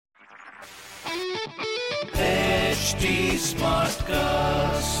HT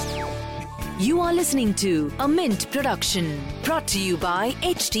Smartcast. You are listening to a Mint production brought to you by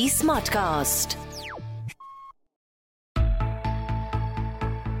HT Smartcast.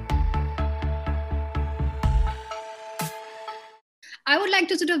 I would like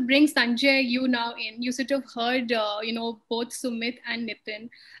to sort of bring Sanjay, you now in. You sort of heard, both Sumit and Nitin.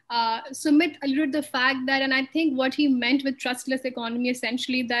 Sumit alluded to the fact that, and I think what he meant with trustless economy,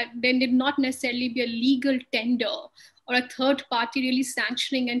 essentially, that there did not necessarily be a legal tender or a third party really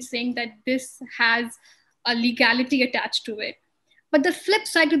sanctioning and saying that this has a legality attached to it. But the flip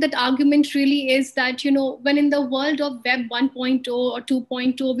side to that argument really is that, when in the world of Web 1.0 or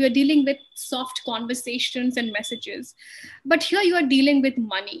 2.0, we are dealing with soft conversations and messages. But here you are dealing with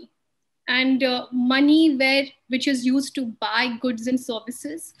money. And money which is used to buy goods and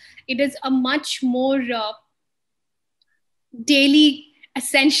services. It is a much more daily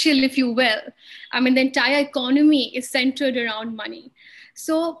essential, if you will. I mean, the entire economy is centered around money.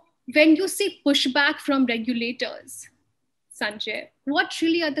 So when you see pushback from regulators, Sanjay, what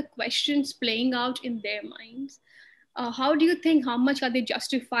really are the questions playing out in their minds? How do you think, how much are they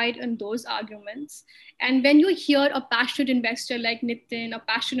justified in those arguments? And when you hear a passionate investor like Nitin, a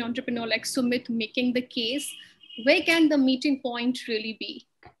passionate entrepreneur like Sumit making the case, where can the meeting point really be?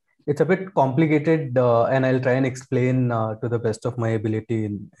 It's a bit complicated, and I'll try and explain to the best of my ability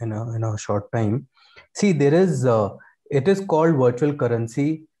in a short time. See, it is called virtual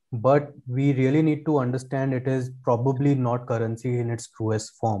currency, but we really need to understand it is probably not currency in its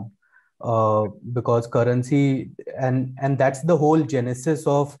truest form, because currency, and that's the whole genesis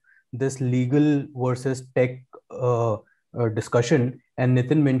of this legal versus tech discussion. And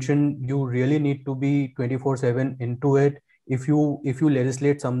Nitin mentioned you really need to be 24/7 into it. If you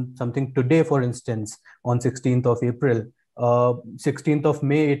legislate something today, for instance, on 16th of April, 16th of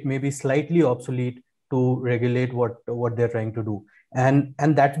May, it may be slightly obsolete to regulate what they're trying to do. And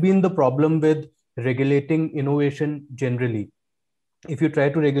that's been the problem with regulating innovation generally. If you try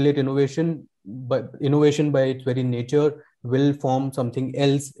to regulate innovation, but innovation by its very nature will form something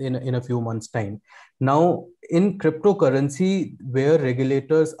else in a few months' time. Now, in cryptocurrency, where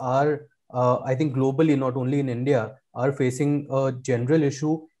regulators are, I think globally, not only in India, are facing a general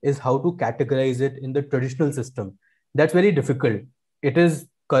issue is how to categorize it in the traditional system. That's very difficult. It is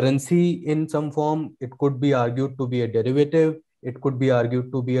currency in some form. It could be argued to be a derivative. It could be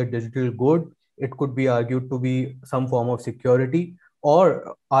argued to be a digital good. It could be argued to be some form of security,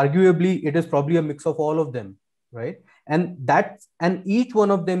 or arguably it is probably a mix of all of them, right? And each one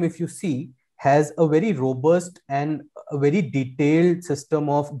of them, if you see, has a very robust and a very detailed system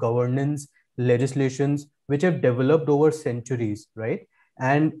of governance, legislations, which have developed over centuries, right?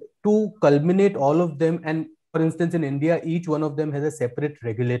 And to culminate all of them, and for instance, in India, each one of them has a separate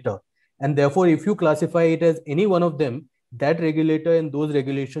regulator. And therefore, if you classify it as any one of them, that regulator and those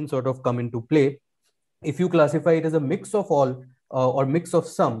regulations sort of come into play. If you classify it as a mix of all or mix of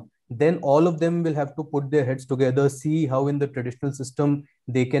some, then all of them will have to put their heads together, see how in the traditional system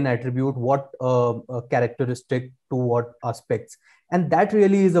they can attribute what characteristic to what aspects. And that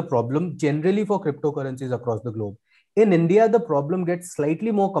really is a problem generally for cryptocurrencies across the globe. In India, the problem gets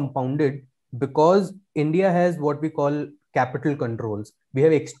slightly more compounded because India has what we call capital controls. We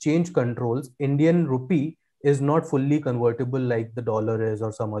have exchange controls. Indian rupee is not fully convertible like the dollar is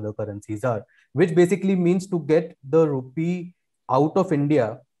or some other currencies are, which basically means to get the rupee out of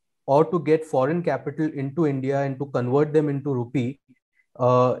India or to get foreign capital into India and to convert them into rupee,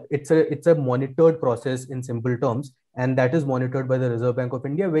 it's a monitored process in simple terms, and that is monitored by the Reserve Bank of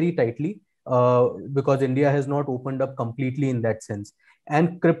India very tightly, because India has not opened up completely in that sense.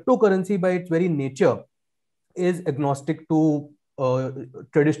 And cryptocurrency by its very nature is agnostic to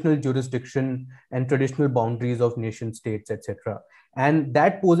traditional jurisdiction and traditional boundaries of nation states, etc. And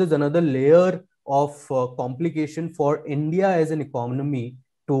that poses another layer of complication for India as an economy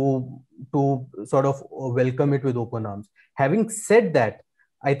to sort of welcome it with open arms. Having said that,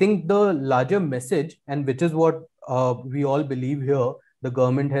 I think the larger message, and which is what we all believe here, the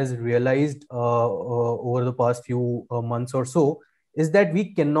government has realized over the past few months or so, is that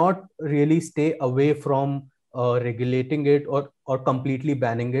we cannot really stay away from regulating it or completely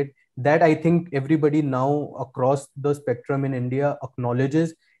banning it. That I think everybody now across the spectrum in India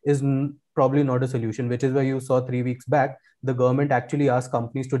acknowledges is probably not a solution, which is why you saw 3 weeks back, the government actually asked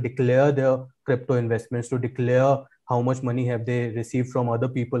companies to declare their crypto investments, to declare how much money have they received from other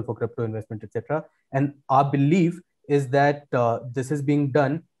people for crypto investment, etc. And our belief is that this is being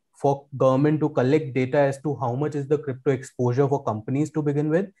done for government to collect data as to how much is the crypto exposure for companies to begin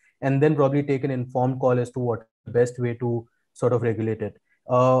with, and then probably take an informed call as to what the best way to sort of regulate it.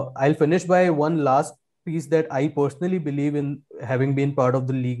 I'll finish by one last piece that I personally believe in, having been part of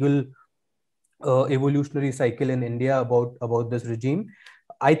the legal evolutionary cycle in India about this regime.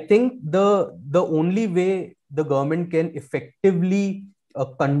 I think the only way the government can effectively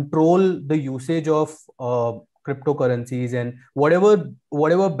control the usage of cryptocurrencies and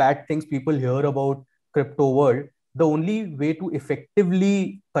whatever bad things people hear about crypto world, the only way to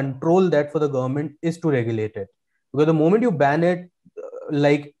effectively control that for the government is to regulate it. Because the moment you ban it,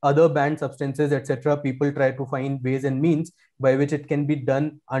 like other banned substances, etc., people try to find ways and means by which it can be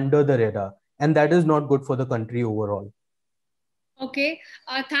done under the radar, and that is not good for the country overall. Okay,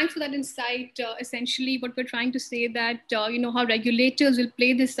 thanks for that insight. Essentially, what we're trying to say that how regulators will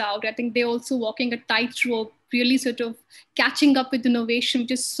play this out. I think they're also walking a tightrope, really sort of catching up with innovation,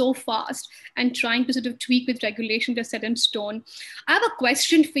 which is so fast, and trying to sort of tweak with regulation just set in stone. I have a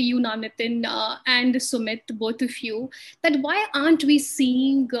question for you now, Nitin and Sumit, both of you, that why aren't we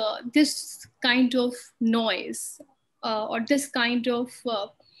seeing this kind of noise or this kind of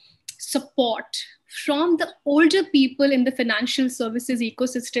support from the older people in the financial services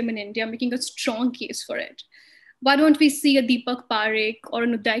ecosystem in India, making a strong case for it? Why don't we see a Deepak Parekh or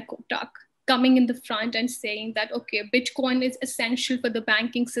an Uday Kotak coming in the front and saying that, okay, Bitcoin is essential for the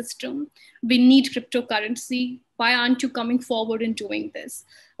banking system. We need cryptocurrency. Why aren't you coming forward and doing this?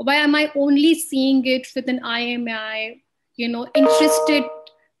 Why am I only seeing it with an IMI, interested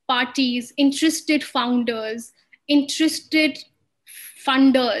parties, interested founders, interested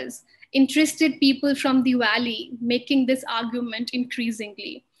funders, interested people from the valley making this argument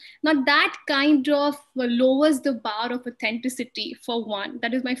increasingly? Now, that kind of lowers the bar of authenticity, for one.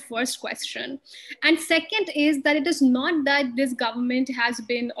 That is my first question. And second is that it is not that this government has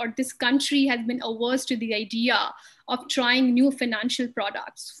been, or this country has been averse to the idea of trying new financial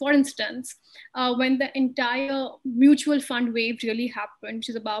products. For instance, when the entire mutual fund wave really happened, which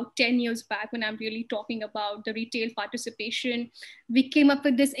is about 10 years back, when I'm really talking about the retail participation, we came up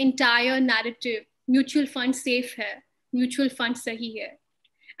with this entire narrative: mutual fund safe hai, mutual fund sahi hai.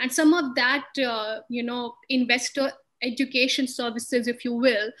 And some of that, investor education services, if you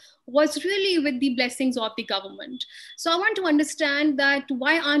will, was really with the blessings of the government. So I want to understand that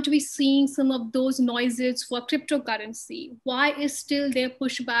why aren't we seeing some of those noises for cryptocurrency? Why is still there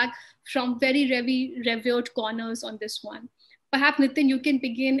pushback from very revered corners on this one? Perhaps Nitin, you can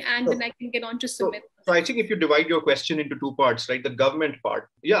begin, and then I can get on to Sumit. So I think if you divide your question into two parts, right, the government part,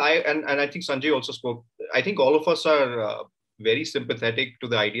 and I think Sanjay also spoke. I think all of us are very sympathetic to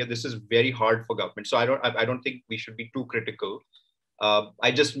the idea. This is very hard for government, so I don't think we should be too critical.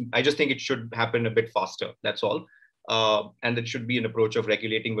 I just think it should happen a bit faster. That's all, and it should be an approach of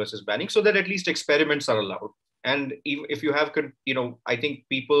regulating versus banning, so that at least experiments are allowed. And if you have, I think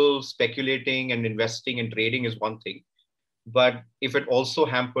people speculating and investing and trading is one thing, but if it also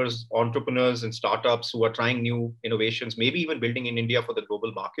hampers entrepreneurs and startups who are trying new innovations, maybe even building in India for the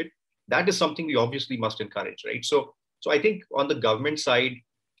global market, that is something we obviously must encourage, right? So I think on the government side,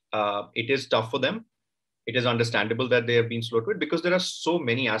 it is tough for them. It is understandable that they have been slow to it because there are so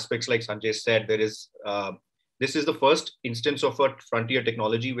many aspects, like Sanjay said. This is the first instance of a frontier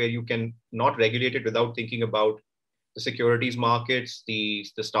technology where you can not regulate it without thinking about the securities markets, the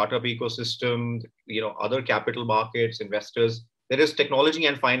startup ecosystem, other capital markets, investors. There is technology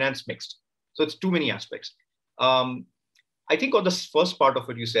and finance mixed. So it's too many aspects. I think on the first part of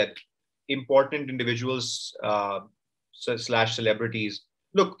what you said, important individuals / celebrities.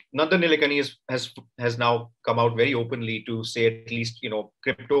 Look, Nandan Nilekani has now come out very openly to say at least,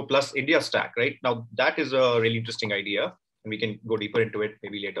 crypto plus India stack, right? Now, that is a really interesting idea, and we can go deeper into it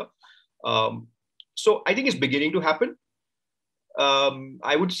maybe later. So I think it's beginning to happen.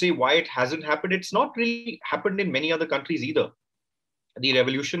 I would say why it hasn't happened. It's not really happened in many other countries either. The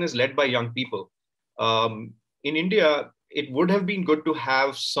revolution is led by young people. In India, it would have been good to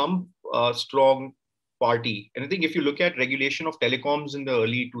have some strong party. And I think if you look at regulation of telecoms in the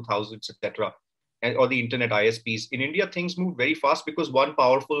early 2000s, etc., or the internet ISPs, in India, things moved very fast because one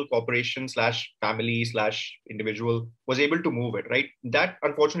powerful corporation / family / individual was able to move it, right? That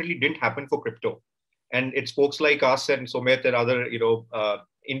unfortunately didn't happen for crypto. And it's folks like us and Sumit and other,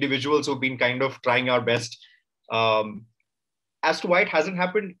 individuals who've been kind of trying our best. As to why it hasn't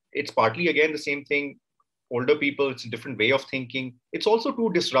happened, it's partly, again, the same thing. Older people, it's a different way of thinking. It's also too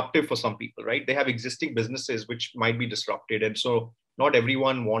disruptive for some people, right? They have existing businesses which might be disrupted. And so not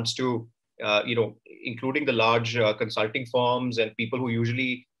everyone wants to, including the large consulting firms and people who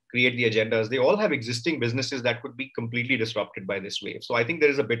usually create the agendas, they all have existing businesses that could be completely disrupted by this wave. So I think there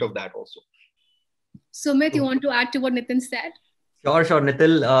is a bit of that also. Sumit, you want to add to what Nitin said? Sure.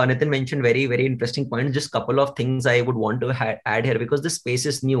 Nitin mentioned very, very interesting points. Just couple of things I would want to add here, because this space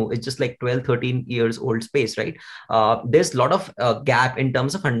is new. It's just like 12, 13 years old space, right? There's a lot of gap in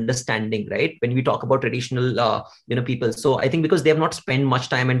terms of understanding, right? When we talk about traditional, people. So I think because they have not spent much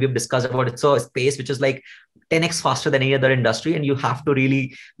time, and we've discussed about it. So a space which is like 10x faster than any other industry, and you have to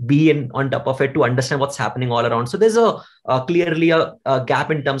really be on top of it to understand what's happening all around. So there's clearly a gap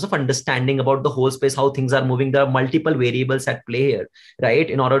in terms of understanding about the whole space, how things are moving. There are multiple variables at play here, right,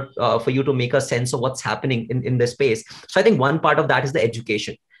 in order for you to make a sense of what's happening in the space. So I think one part of that is the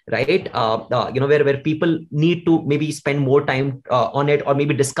education, right? Where people need to maybe spend more time on it, or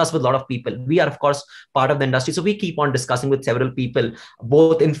maybe discuss with a lot of people. We are, of course, part of the industry, so we keep on discussing with several people,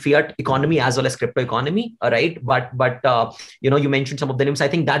 both in fiat economy as well as crypto economy, right? But you mentioned some of the names. I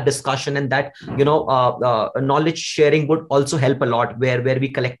think that discussion and that knowledge sharing would also help a lot, where we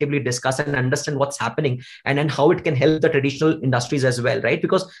collectively discuss and understand what's happening, and how it can help the traditional industries as well, right?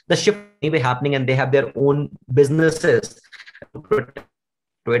 Because the shift may be happening, and they have their own businesses to it.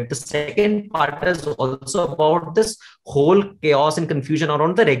 The second part is also about this whole chaos and confusion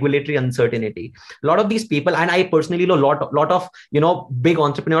around the regulatory uncertainty. A lot of these people, and I personally know a lot of big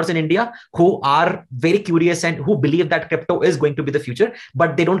entrepreneurs in India who are very curious and who believe that crypto is going to be the future,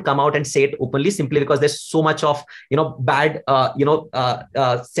 but they don't come out and say it openly, simply because there's so much of bad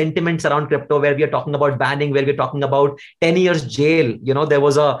sentiments around crypto, where we are talking about banning, where we're talking about 10 years jail. There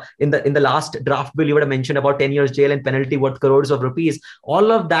was in the last draft bill, you would have mentioned about 10 years jail and penalty worth crores of rupees.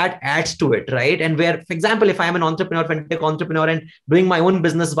 All of that adds to it, right? And where, for example, if I'm an entrepreneur, fintech entrepreneur, and doing my own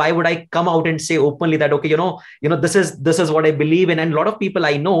business, why would I come out and say openly that, okay, this is what I believe in? And a lot of people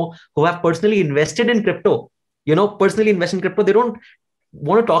I know who have personally invested in crypto, they don't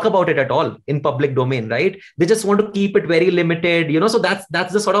want to talk about it at all in public domain, right? They just want to keep it very limited, so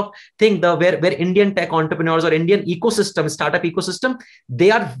that's the sort of thing, where Indian tech entrepreneurs or Indian startup ecosystem, they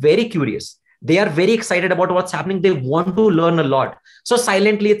are very curious. They are very excited about what's happening. They want to learn a lot. So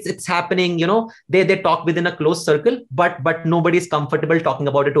silently it's happening, they talk within a closed circle, but nobody's comfortable talking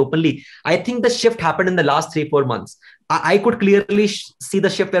about it openly. I think the shift happened in the last 3-4 months. I could clearly see the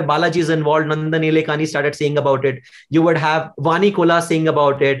shift where Balaji is involved. Nandan Nilekani started saying about it. You would have Vani Kola saying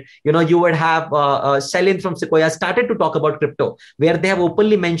about it. You would have Shailin from Sequoia started to talk about crypto, where they have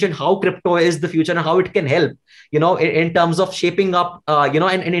openly mentioned how crypto is the future and how it can help, in terms of shaping up,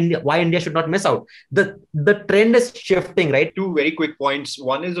 and why India should not miss out. The trend is shifting, right? Two very quick points.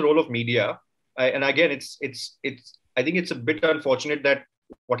 One is the role of media. And again, it's I think it's a bit unfortunate that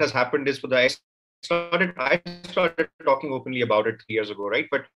what has happened is I started talking openly about it 3 years ago, right?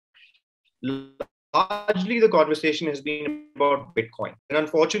 But largely the conversation has been about Bitcoin. And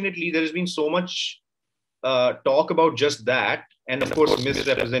unfortunately, there has been so much talk about just that. And of course,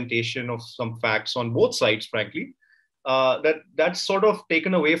 misrepresentation of some facts on both sides, frankly, that's sort of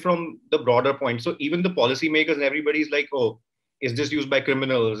taken away from the broader point. So even the policymakers and everybody's like, oh, is this used by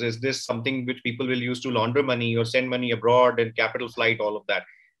criminals? Is this something which people will use to launder money or send money abroad and capital flight, all of that?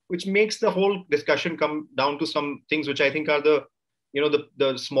 Which makes the whole discussion come down to some things which I think are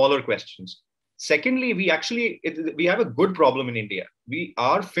the smaller questions. Secondly, we have a good problem in India.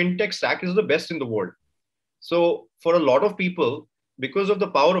 Our fintech stack is the best in the world. So for a lot of people, because of the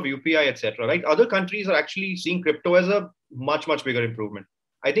power of UPI, etc., right? Other countries are actually seeing crypto as a much, much bigger improvement.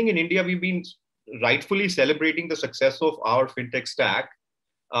 I think in India, we've been rightfully celebrating the success of our fintech stack.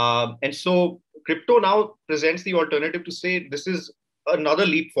 And so crypto now presents the alternative to say this is another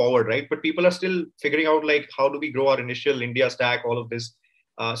leap forward, right? But people are still figuring out like, how do we grow our initial India stack, all of this.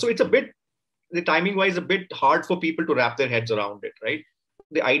 So it's the timing wise, a bit hard for people to wrap their heads around it, right?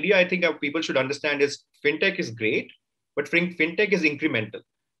 The idea I think people should understand is fintech is great, but fintech is incremental,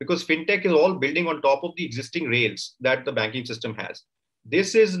 because fintech is all building on top of the existing rails that the banking system has.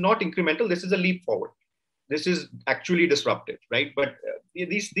 This is not incremental. This is a leap forward. This is actually disruptive, right? But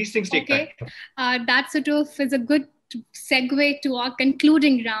these things take time. That sort of is a good segue to our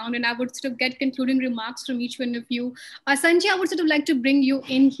concluding round, and I would sort of get concluding remarks from each one of you. Sanjay, I would sort of like to bring you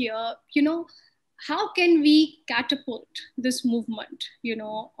in here. How can we catapult this movement,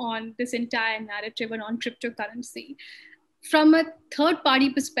 on this entire narrative and on cryptocurrency? From a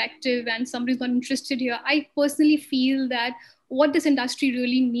third-party perspective, and somebody's not interested here, I personally feel that what this industry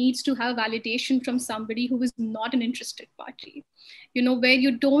really needs to have validation from somebody who is not an interested party, where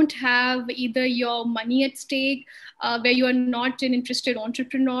you don't have either your money at stake, where you are not an interested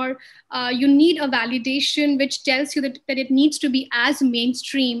entrepreneur. You need a validation which tells you that it needs to be as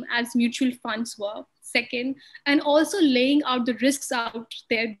mainstream as mutual funds were second, and also laying out the risks out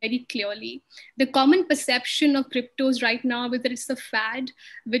there very clearly. The common perception of cryptos right now is that it's a fad,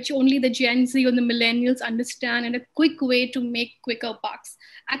 which only the Gen Z or the millennials understand, and a quick way to make quicker bucks.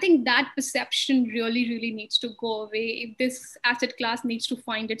 I think that perception really, really needs to go away. If this asset class needs to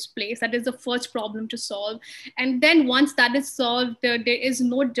find its place, that is the first problem to solve. And then once that is solved, there is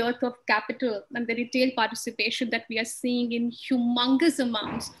no dearth of capital and the retail participation that we are seeing in humongous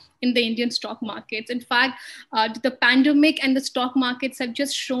amounts in the Indian stock markets. In fact, the pandemic and the stock markets have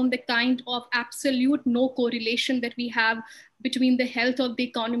just shown the kind of absolute no correlation that we have between the health of the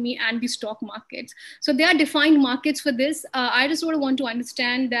economy and the stock markets. So there are defined markets for this. I just sort of want to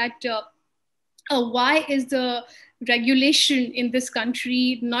understand that why is the regulation in this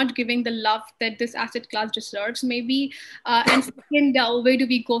country not giving the love that this asset class deserves, maybe? And second, where do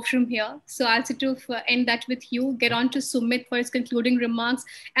we go from here? So I'll sort of end that with you, get on to Sumit for his concluding remarks.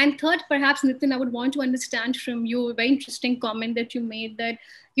 And third, perhaps, Nitin, I would want to understand from you a very interesting comment that you made, that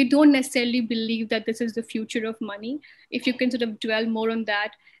you don't necessarily believe that this is the future of money. If you can sort of dwell more on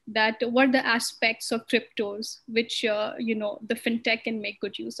that what are the aspects of cryptos which, the fintech can make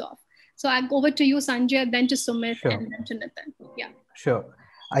good use of? So I'll go over to you, Sanjay, then to Sumit, Sure. and then to Nitin. Yeah. Sure.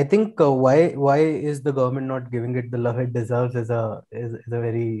 I think why is the government not giving it the love it deserves is a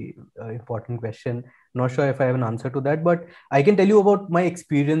very important question. Not sure if I have an answer to that, but I can tell you about my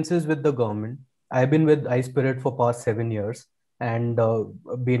experiences with the government. I've been with iSpirit for past 7 years and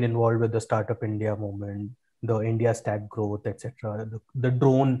been involved with the Startup India movement, the India Stack growth, etc., the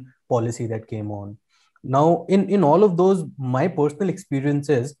drone policy that came on. Now, in all of those, my personal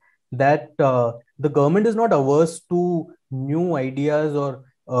experiences that the government is not averse to new ideas or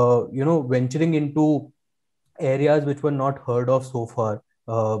venturing into areas which were not heard of so far.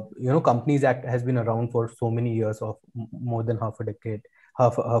 Companies Act has been around for so many years, of more than half a decade,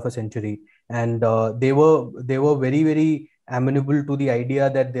 half a century, and they were very, very amenable to the idea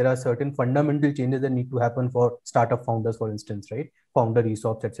that there are certain fundamental changes that need to happen for startup founders, for instance, right? Founder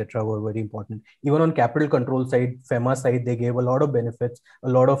ESOPs, etc., were very important. Even on capital control side, FEMA side, they gave a lot of benefits, a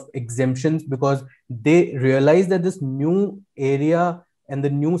lot of exemptions, because they realized that this new area and the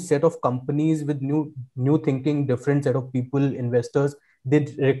new set of companies with new thinking, different set of people, investors, they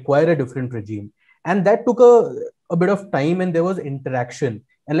require a different regime. And that took a bit of time, and there was interaction.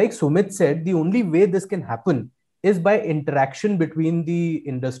 And like Sumit said, the only way this can happen is by interaction between the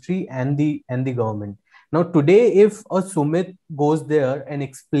industry and the government. Now, today, if a Sumit goes there and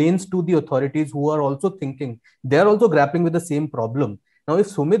explains to the authorities who are also thinking, they are also grappling with the same problem. Now, if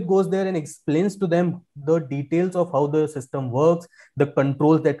Sumit goes there and explains to them the details of how the system works, the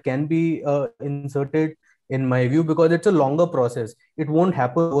controls that can be inserted, in my view, because it's a longer process, it won't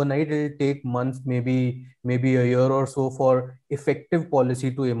happen overnight. It'll take months, maybe a year or so, for effective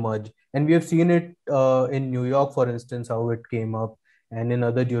policy to emerge. And we have seen it in New York, for instance, how it came up, and in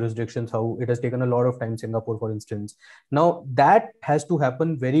other jurisdictions, how it has taken a lot of time, Singapore, for instance. Now, that has to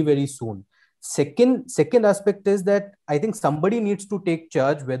happen very, very soon. Second aspect is that I think somebody needs to take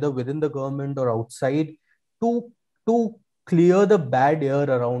charge, whether within the government or outside, to clear the bad air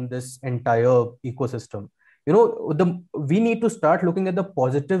around this entire ecosystem. We need to start looking at the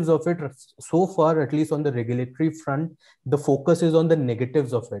positives of it. So far, at least on the regulatory front, the focus is on the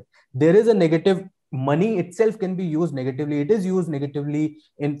negatives of it. There is a negative. Money itself can be used negatively. It is used negatively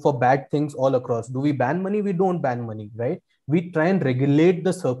for bad things all across. Do we ban money? We don't ban money, right? We try and regulate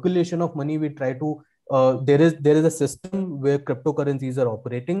the circulation of money. We try to there is a system where cryptocurrencies are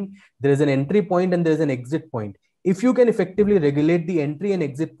operating. There is an entry point and there is an exit point. If you can effectively regulate the entry and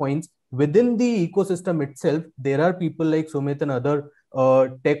exit points within the ecosystem itself, there are people like Sumit and other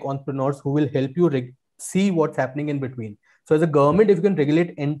tech entrepreneurs who will help you see what's happening in between. So as a government, if you can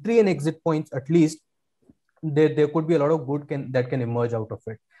regulate entry and exit points, at least there could be a lot of good that can emerge out of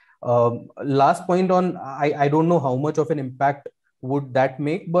it. Last point on, I don't know how much of an impact would that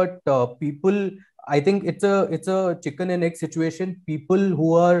make, but people, I think it's a chicken and egg situation. People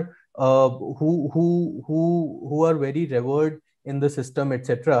who are who are very revered in the system,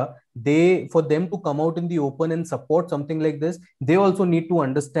 etc., for them to come out in the open and support something like this, they also need to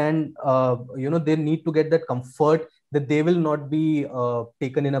understand, they need to get that comfort that they will not be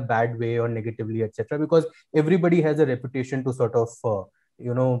taken in a bad way or negatively, etc., because everybody has a reputation to sort of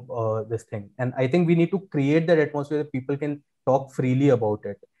this thing. And I think we need to create that atmosphere that people can talk freely about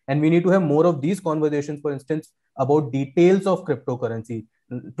it. And we need to have more of these conversations, for instance, about details of cryptocurrency.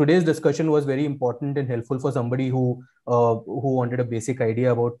 Today's discussion was very important and helpful for somebody who wanted a basic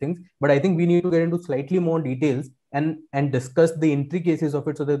idea about things. But I think we need to get into slightly more details and discuss the intricacies of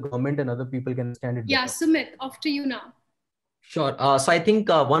it so the government and other people can understand it better. Yeah, Sumit, off to you now. Sure. So I think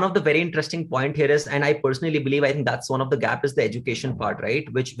one of the very interesting point here is, and I personally believe, I think that's one of the gap is the education part, right?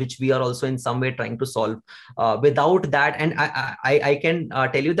 Which we are also in some way trying to solve. Without that, and I can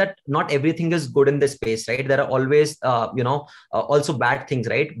tell you that not everything is good in this space, right? There are always also bad things,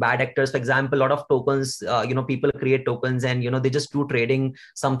 right? Bad actors, for example, a lot of tokens, people create tokens and they just do trading.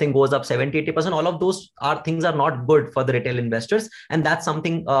 Something goes up 70-80%. All of those things are not good for the retail investors, and that's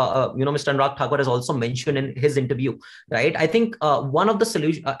something Mr. Anurag Thakur has also mentioned in his interview, right? I think one of the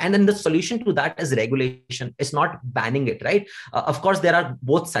solution, and then the solution to that is regulation. It's not banning it, right? Of course, there are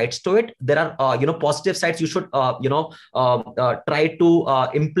both sides to it. There are positive sides you should try to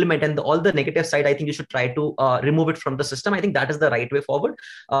implement, and all the negative side, I think you should try to remove it from the system. I think that is the right way forward.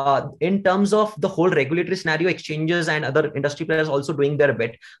 In terms of the whole regulatory scenario, exchanges and other industry players also doing their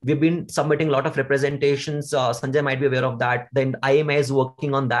bit. We've been submitting a lot of representations. Sanjay might be aware of that. Then IMA is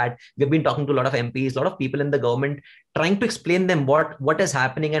working on that. We've been talking to a lot of MPs, a lot of people in the government, trying to explain them what is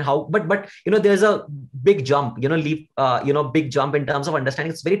happening and how. But there's a big jump, big jump in terms of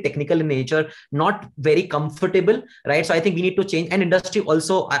understanding. It's very technical in nature, not very comfortable, right? So I think we need to change. And industry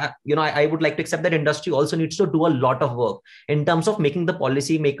also, I would like to accept that industry also needs to do a lot of work in terms of making the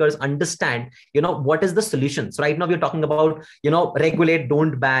policy makers understand, what is the solution. So right now we're talking about, regulate,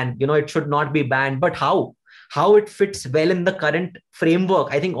 don't ban, it should not be banned, but how it fits well in the current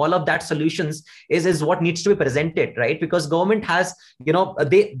framework. I think all of that solutions is what needs to be presented, right? Because government has,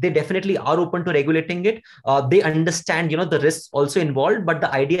 they definitely are open to regulating it. They understand, the risks also involved, but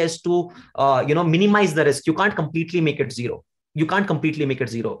the idea is to, minimize the risk. You can't completely make it zero.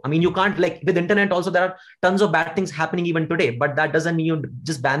 I mean, you can't, like with internet also, there are tons of bad things happening even today, but that doesn't mean you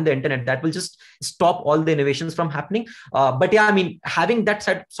just ban the internet. That will just stop all the innovations from happening. But yeah, I mean, having that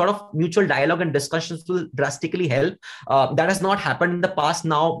sort of mutual dialogue and discussions will drastically help. That has not happened in the past.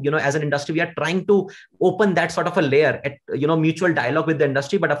 Now, as an industry, we are trying to open that sort of a layer at, mutual dialogue with the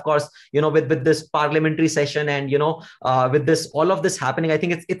industry. But of course, with this parliamentary session and, with this, all of this happening, I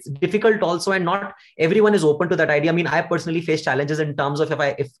think it's difficult also, and not everyone is open to that idea. I mean, I personally face challenges in terms of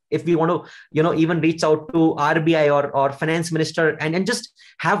if we want to even reach out to RBI or finance minister and just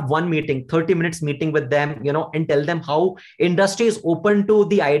have one meeting, 30 minutes meeting with them, and tell them how industry is open to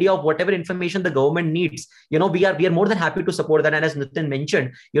the idea of whatever information the government needs. We are more than happy to support that. And as Nitin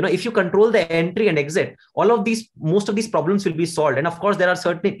mentioned, if you control the entry and exit, most of these problems will be solved. And of course, there are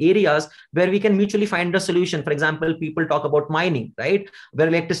certain areas where we can mutually find a solution. For example, people talk about mining, right? Where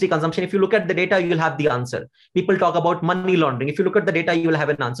electricity consumption, if you look at the data, you'll have the answer. People talk about money laundering. If you look at the data, you will have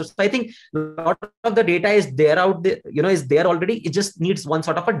an answer. So I think a lot of the data is there out there, is there already. It just needs one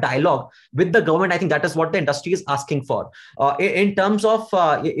sort of a dialogue with the government. I think that is what the industry is asking for. In terms of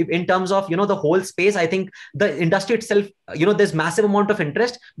the whole space, I think the industry itself, there's massive amount of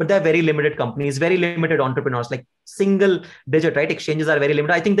interest, but there are very limited companies, very limited entrepreneurs, like single digit, right? Exchanges are very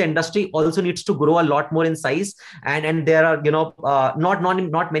limited. I think the industry also needs to grow a lot more in size, and there are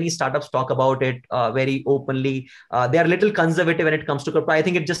not many startups talk about it very openly. They are little conservative when it comes to crypto. I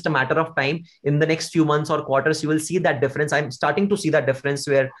think it's just a matter of time. In the next few months or quarters, you will see that difference. I'm starting to see that difference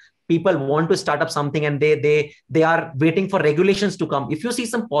where people want to start up something and they are waiting for regulations to come. If you see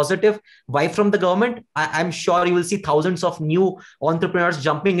some positive vibe from the government, I'm sure you will see thousands of new entrepreneurs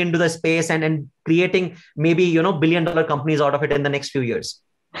jumping into the space and creating maybe billion-dollar companies out of it in the next few years.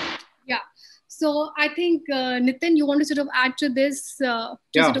 Yeah. So I think Nitin, you want to sort of add to this, sort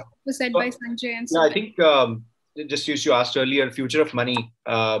of what was said by Sanjay and so. I think just as you asked earlier, future of money.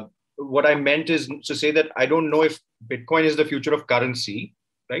 What I meant is to say that I don't know if Bitcoin is the future of currency.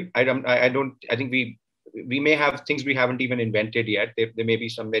 Right? I think we may have things we haven't even invented yet. There may be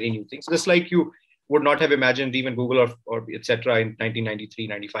some very new things, just like you would not have imagined even Google or etc. in 1993,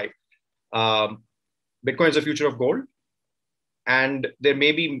 95. Bitcoin is the future of gold. And there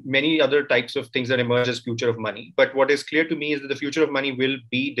may be many other types of things that emerge as future of money. But what is clear to me is that the future of money will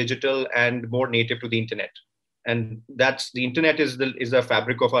be digital and more native to the internet. And the internet is the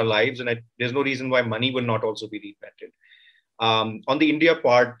fabric of our lives. And there's no reason why money will not also be reinvented. On the India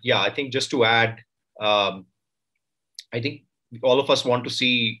part, I think just to add, I think all of us want to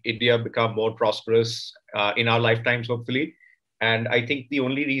see India become more prosperous in our lifetimes, hopefully. And I think the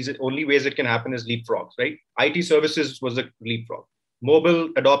only ways it can happen is leapfrogs, right? IT services was a leapfrog. Mobile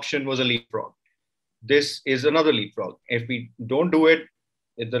adoption was a leapfrog. This is another leapfrog. If we don't do it,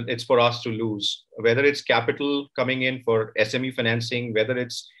 it's for us to lose, whether it's capital coming in for SME financing, whether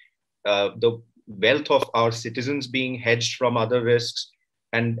it's the wealth of our citizens being hedged from other risks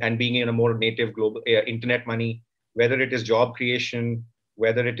and being in a more native global internet money, whether it is job creation,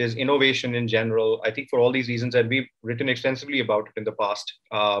 whether it is innovation in general. I think for all these reasons, and we've written extensively about it in the past,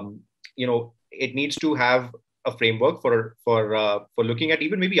 it needs to have a framework for looking at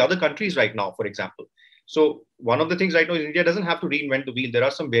even maybe other countries right now, for example. So one of the things right now is India doesn't have to reinvent the wheel. There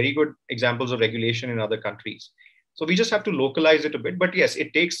are some very good examples of regulation in other countries. So we just have to localize it a bit. But yes,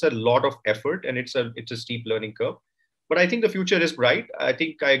 it takes a lot of effort and it's a steep learning curve. But I think the future is bright. I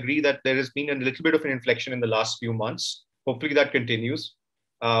think I agree that there has been a little bit of an inflection in the last few months. Hopefully that continues.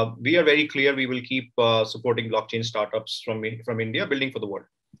 We are very clear we will keep supporting blockchain startups from India, building for the world.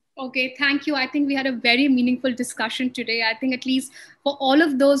 Okay, thank you. I think we had a very meaningful discussion today. I think at least for all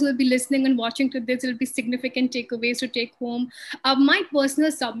of those who will be listening and watching to this, it will be significant takeaways to take home. My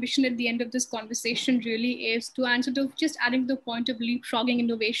personal submission at the end of this conversation really is to answer to just adding to the point of leapfrogging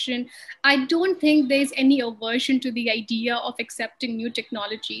innovation. I don't think there's any aversion to the idea of accepting new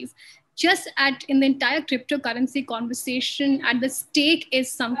technologies. Just in the entire cryptocurrency conversation, at the stake is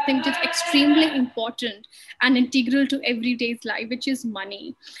something which is extremely important and integral to everyday's life, which is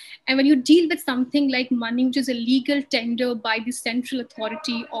money. And when you deal with something like money, which is a legal tender by the central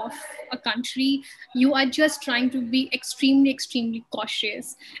authority of a country, you are just trying to be extremely, extremely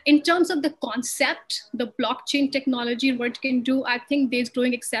cautious. In terms of the concept, the blockchain technology, what it can do, I think there's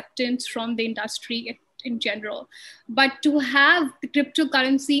growing acceptance from the industry in general. But to have the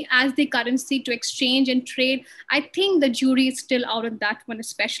cryptocurrency as the currency to exchange and trade, I think the jury is still out on that one,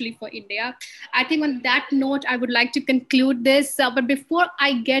 especially for India. I think on that note, I would like to conclude this. But before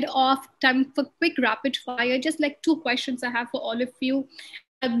I get off, time for quick rapid fire, just like 2 questions I have for all of you.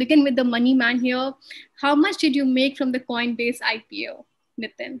 I'll begin with the money man here. How much did you make from the Coinbase IPO,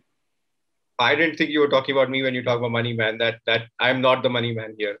 Nitin? I didn't think you were talking about me when you talk about money man. That I'm not the money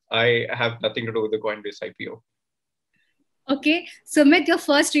man here. I have nothing to do with the Coinbase IPO. Okay, Sumit, your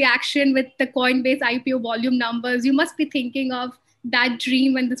first reaction with the Coinbase IPO volume numbers, you must be thinking of that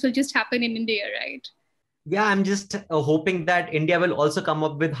dream when this will just happen in India, right? Yeah, I'm just hoping that India will also come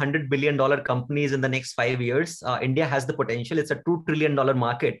up with $100 billion companies in the next 5 years. India has the potential. It's a $2 trillion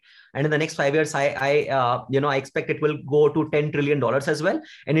market. And in the next 5 years, I expect it will go to $10 trillion as well.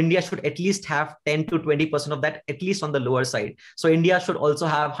 And India should at least have 10 to 20% of that, at least on the lower side. So India should also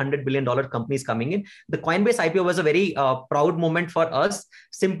have $100 billion companies coming in. The Coinbase IPO was a very proud moment for us.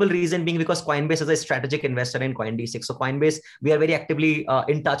 Simple reason being because Coinbase is a strategic investor in CoinD6. So Coinbase, we are very actively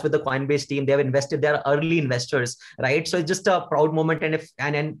in touch with the Coinbase team. They have invested. They are early investors, right? So it's just a proud moment.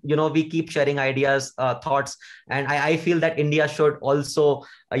 And we keep sharing ideas, thoughts. And I feel that India should also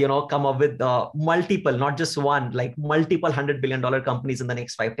come up with multiple, not just one, like multiple $100 billion companies in the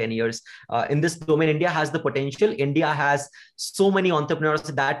next 5-10 years. In this domain, India has the potential. India has so many entrepreneurs,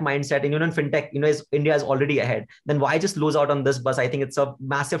 that mindset, and in fintech, India is already ahead. Then why just lose out on this bus? I think it's a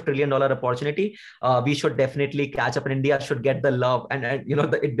massive $1 trillion opportunity. We should definitely catch up, and India should get the love and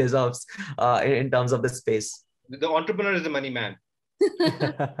it deserves in terms of this space. The entrepreneur is the money man.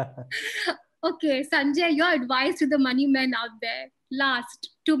 Okay, Sanjay, your advice to the money men out there.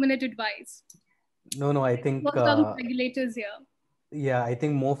 Last 2-minute advice. No, I think regulators here. Yeah, I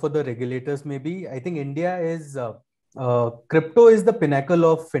think more for the regulators maybe. I think India is crypto is the pinnacle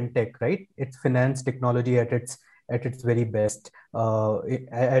of fintech, right? It's finance technology at its very best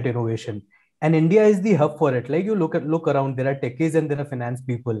at innovation. And India is the hub for it. Like you look around, there are techies and there are finance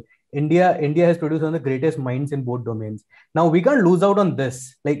people. India has produced one of the greatest minds in both domains. Now we can't lose out on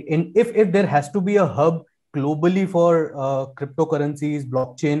this. Like if there has to be a hub globally for cryptocurrencies,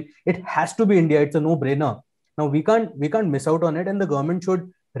 blockchain, it has to be India. It's a no-brainer. Now we can't miss out on it, and the government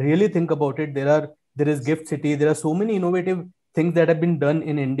should really think about it. There is Gift City. There are so many innovative things that have been done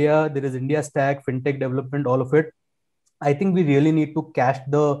in India. There is India Stack, fintech development, all of it. I think we really need to catch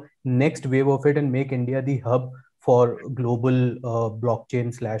the next wave of it and make India the hub for global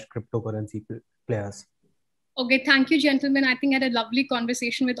blockchain/cryptocurrency players. Okay, thank you, gentlemen. I think I had a lovely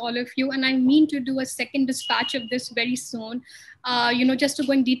conversation with all of you, and I mean to do a second dispatch of this very soon. Just to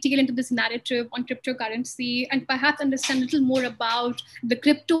go in detail into this narrative on cryptocurrency and perhaps understand a little more about the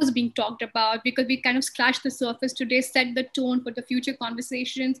cryptos being talked about, because we kind of scratched the surface today, set the tone for the future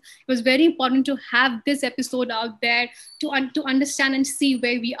conversations. It was very important to have this episode out there to understand and see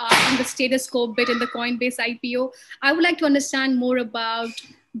where we are on the status quo bit in the Coinbase IPO. I would like to understand more about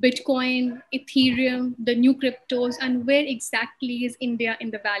Bitcoin, Ethereum, the new cryptos, and where exactly is India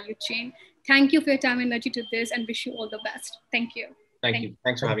in the value chain. Thank you for your time and energy to this, and wish you all the best. Thank you. Thank you.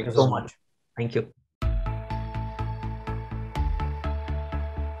 Thanks for having us so much. Thank you.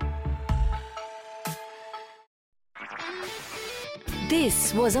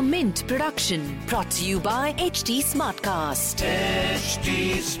 This was a Mint production brought to you by HT Smartcast.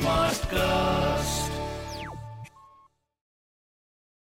 HT Smartcast.